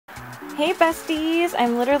Hey besties,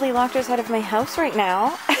 I'm literally locked outside of my house right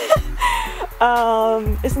now.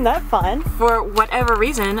 Isn't that fun? For whatever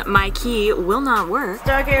reason, my key will not work.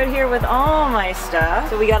 Stuck out here with all my stuff.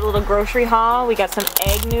 So we got a little grocery haul, we got some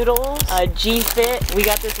egg noodles, a G-Fit, we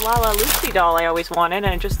got this Lala Lucy doll I always wanted and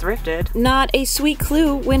I just thrifted. Not a sweet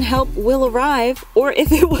clue when help will arrive or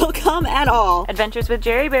if it will come at all. Adventures with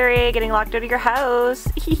Gerrie Berrie, getting locked out of your house.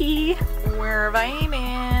 Hee. We're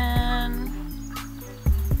vibing.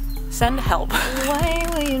 Send help. Why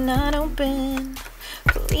will you not open?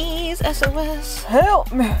 Please, SOS.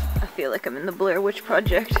 Help me. I feel like I'm in the Blair Witch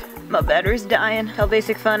Project. My battery's dying. Tell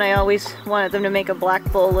Basic Fun I always wanted them to make a Black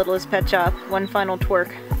Bull Littlest Pet Shop. One final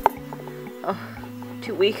twerk. Oh,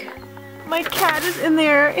 too weak. My cat is in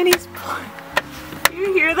there and he's... Do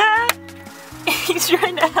you hear that? He's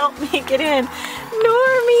trying to help me get in.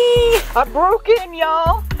 Normie! I broke in,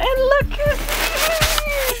 y'all. And look at me.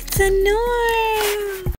 It's a Norm.